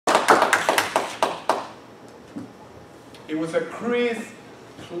It was a crisp,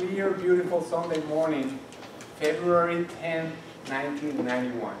 clear, beautiful Sunday morning, February 10,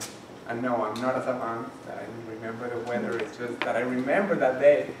 1991. And no, I'm not a savant that I don't remember the weather, it's just that I remember that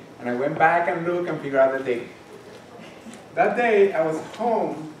day, and I went back and looked and figured out the date. That day, I was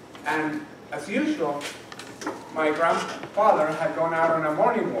home, and as usual, my grandfather had gone out on a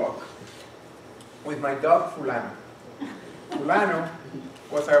morning walk with my dog, Fulano. Fulano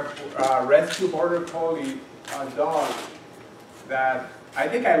was a rescue border collie dog that I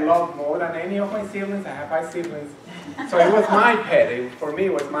think I loved more than any of my siblings. I have 5 siblings. So it was my pet. For me,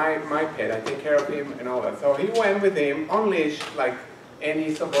 it was my pet. I take care of him and all that. So he went with him, unleashed, like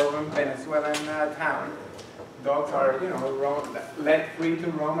any suburban Venezuelan town. Dogs are, you know, let free to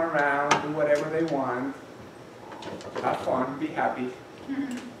roam around, do whatever they want, have fun, be happy.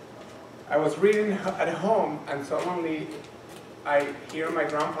 I was reading at home, and suddenly I hear my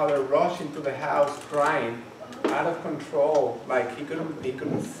grandfather rush into the house crying, out of control, like he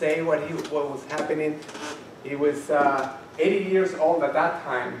couldn't say what was happening. He was 80 years old at that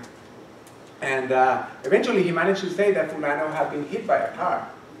time, and eventually he managed to say that Fulano had been hit by a car.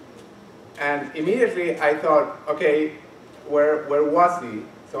 And immediately I thought, okay, where was he?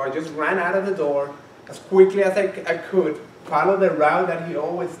 So I just ran out of the door as quickly as I could, followed the route that he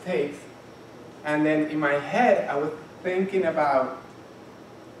always takes, and then in my head I was thinking about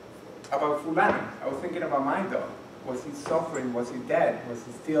Fulano. I was thinking about my dog. Was he suffering? Was he dead? Was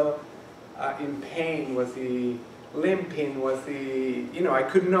he still in pain? Was he limping? Was he, you know, I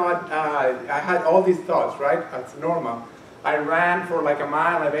could not, I had all these thoughts, right? That's normal. I ran for like a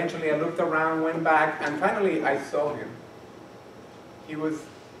mile. Eventually I looked around, went back, and finally I saw him. He was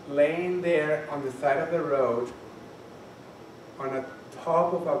laying there on the side of the road on the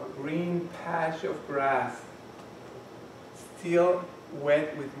top of a green patch of grass, still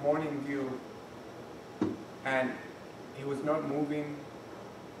wet with morning dew, and he was not moving,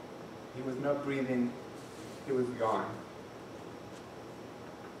 he was not breathing, he was gone.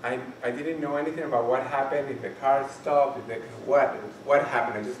 I didn't know anything about what happened, if the car stopped, what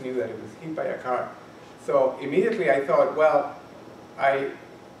happened. I just knew that it was hit by a car. So immediately I thought, well,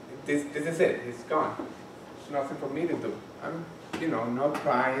 this is it, he's gone. There's nothing for me to do. I'm, you know, not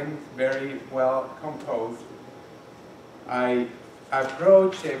crying, very well composed. I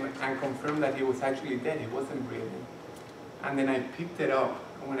approached him and confirmed that he was actually dead, he wasn't breathing. And then I picked it up,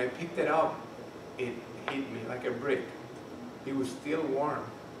 and when I picked it up, it hit me like a brick. He was still warm.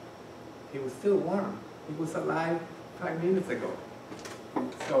 He was still warm. He was alive 5 minutes ago.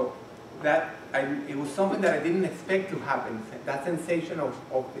 So it was something that I didn't expect to happen, that sensation of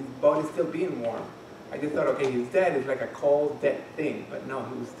his body still being warm. I just thought, okay, he's dead, it's like a cold, dead thing, but no,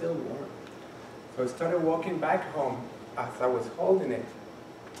 he was still warm. So I started walking back home as I was holding it,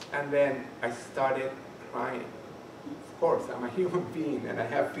 and then I started crying. Of course, I'm a human being and I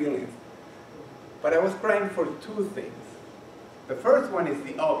have feelings. But I was crying for 2 things. The first one is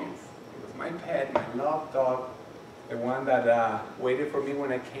the obvious. It was my pet, my loved dog, the one that waited for me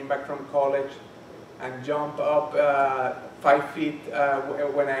when I came back from college and jumped up 5 feet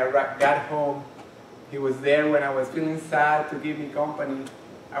when I got home. He was there when I was feeling sad to give me company.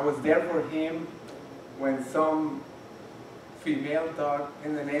 I was there for him when some female dog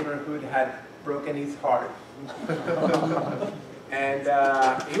in the neighborhood had broken his heart. And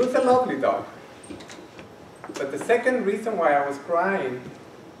he was a lovely dog. But the second reason why I was crying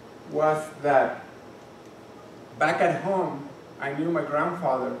was that back at home, I knew my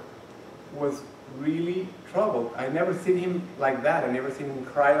grandfather was really troubled. I never seen him like that. I never seen him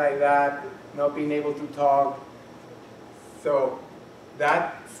cry like that, not being able to talk. So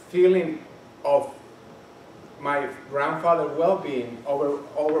that feeling of my grandfather's well-being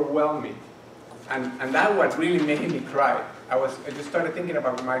overwhelmed me. And that what really made me cry. I just started thinking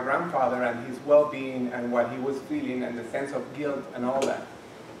about my grandfather and his well-being and what he was feeling and the sense of guilt and all that.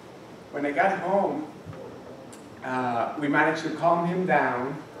 When I got home, we managed to calm him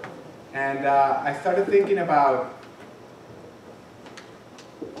down, and I started thinking about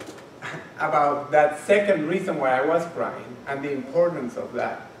that second reason why I was crying and the importance of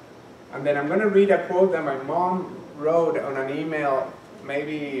that. And then I'm going to read a quote that my mom wrote on an email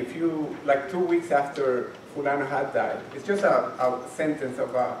maybe like 2 weeks after Fulano had died. It's just a sentence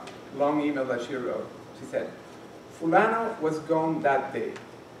of a long email that she wrote. She said, "Fulano was gone that day,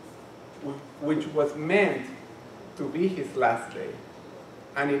 which was meant to be his last day.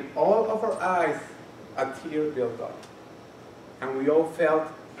 And in all of our eyes, a tear built up. And we all felt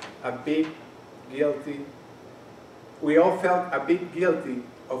a bit guilty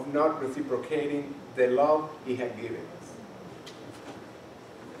of not reciprocating the love he had given us."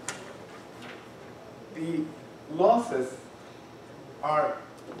 The losses are,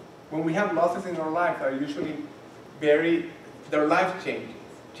 when we have losses in our life, are usually they're life-changing.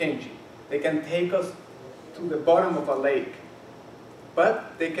 They can take us to the bottom of a lake,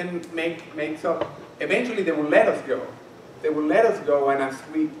 but they can eventually they will let us go. They will let us go, and as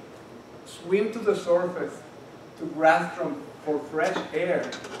we swim to the surface to grasp for fresh air,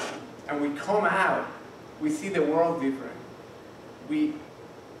 and we come out, we see the world different. We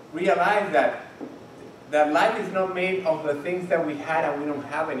realize that life is not made of the things that we had and we don't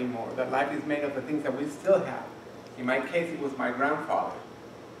have anymore. That life is made of the things that we still have. In my case, it was my grandfather.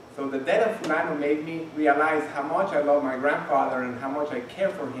 So the death of Fulano made me realize how much I love my grandfather and how much I care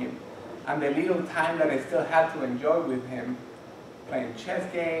for him, and the little time that I still had to enjoy with him, playing chess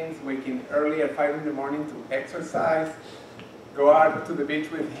games, waking early at 5 in the morning to exercise, go out to the beach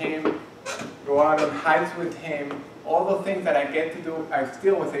with him, go out on hikes with him. All the things that I get to do, I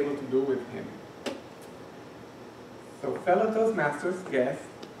still was able to do with him. So fellow Toastmasters guests,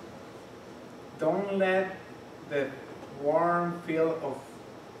 don't let the warm feel of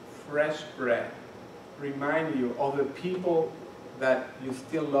fresh bread remind you of the people that you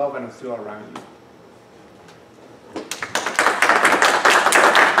still love and are still around you.